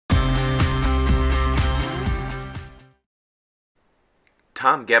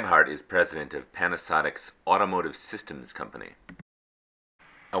Tom Gebhardt is president of Panasonic's Automotive Systems Company.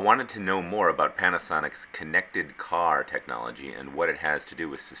 I wanted to know more about Panasonic's connected car technology and what it has to do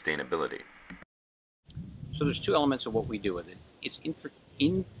with sustainability. So there's two elements of what we do with it. It's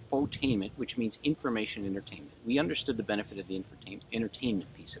infotainment, which means information entertainment. We understood the benefit of the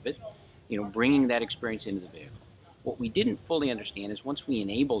entertainment piece of it, bringing that experience into the vehicle. What we didn't fully understand is once we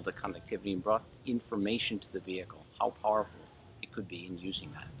enabled the connectivity and brought information to the vehicle, how powerful it could be in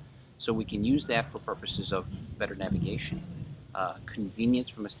using that. So we can use that for purposes of better navigation,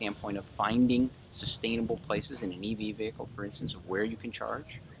 convenience from a standpoint of finding sustainable places in an EV vehicle, for instance, of where you can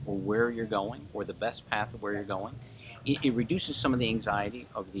charge or where you're going or the best path of where you're going. It reduces some of the anxiety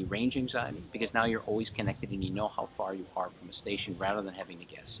of the range anxiety because now you're always connected and you know how far you are from a station rather than having to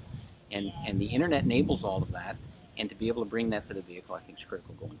guess. And the internet enables all of that, and to be able to bring that to the vehicle I think is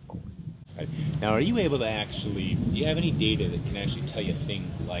critical going forward. Right. Now, are you able to do you have any data that can actually tell you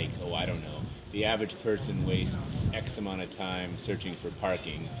things like, oh, I don't know, the average person wastes X amount of time searching for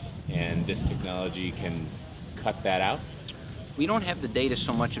parking, and this technology can cut that out? We don't have the data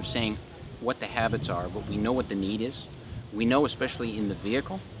so much of saying what the habits are, but we know what the need is. We know, especially in the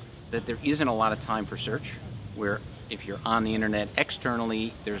vehicle, that there isn't a lot of time for search, where if you're on the internet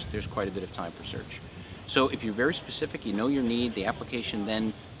externally, there's quite a bit of time for search. So if you're very specific, you know your need, the application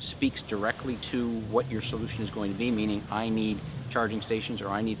then speaks directly to what your solution is going to be, meaning I need charging stations, or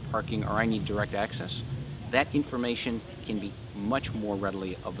I need parking, or I need direct access. That information can be much more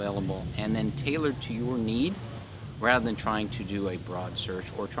readily available and then tailored to your need rather than trying to do a broad search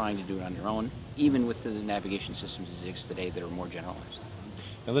or trying to do it on your own, even with the navigation systems that exist today that are more generalized.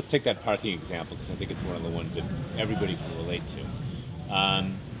 Now let's take that parking example because I think it's one of the ones that everybody can relate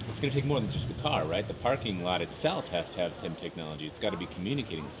to. It's going to take more than just the car, right? The parking lot itself has to have some technology. It's got to be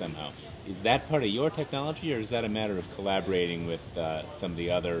communicating somehow. Is that part of your technology, or is that a matter of collaborating with some of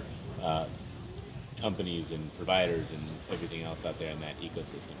the other companies and providers and everything else out there in that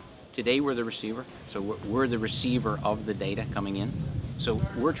ecosystem? Today we're the receiver, so we're the receiver of the data coming in. So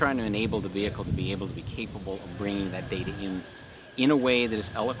we're trying to enable the vehicle to be able to be capable of bringing that data in a way that is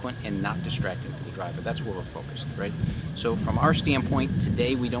eloquent and not distracting to the driver. That's where we're focused, right? So from our standpoint,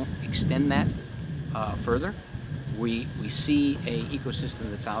 today we don't extend that further. We see a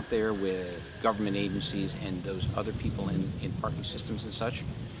ecosystem that's out there with government agencies and those other people in parking systems and such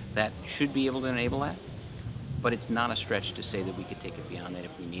that should be able to enable that. But it's not a stretch to say that we could take it beyond that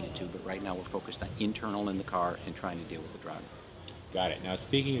if we needed to. But right now we're focused on internal in the car and trying to deal with the driver. Got it. Now,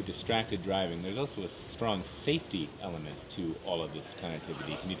 speaking of distracted driving, there's also a strong safety element to all of this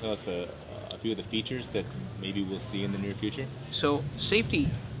connectivity. Can you tell us a few of the features that maybe we'll see in the near future? So safety,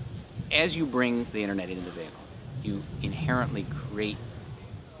 as you bring the internet into the vehicle, you inherently create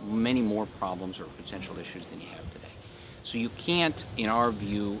many more problems or potential issues than you have today. So you can't, in our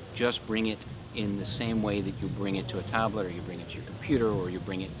view, just bring it in the same way that you bring it to a tablet, or you bring it to your computer, or you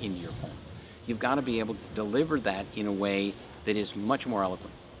bring it into your home. You've got to be able to deliver that in a way that is much more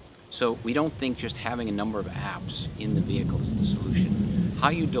eloquent. So we don't think just having a number of apps in the vehicle is the solution. How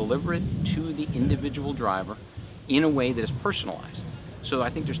you deliver it to the individual driver in a way that is personalized. So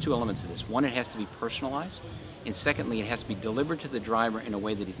I think there's two elements to this. One, it has to be personalized, and secondly, it has to be delivered to the driver in a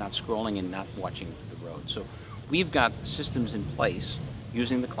way that he's not scrolling and not watching the road. So we've got systems in place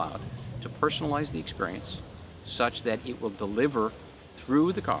using the cloud to personalize the experience such that it will deliver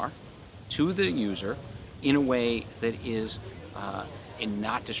through the car to the user in a way that is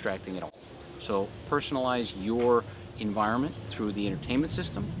not distracting at all. So personalize your environment through the entertainment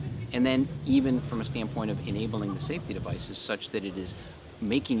system, and then even from a standpoint of enabling the safety devices such that it is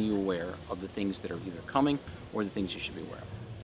making you aware of the things that are either coming or the things you should be aware of.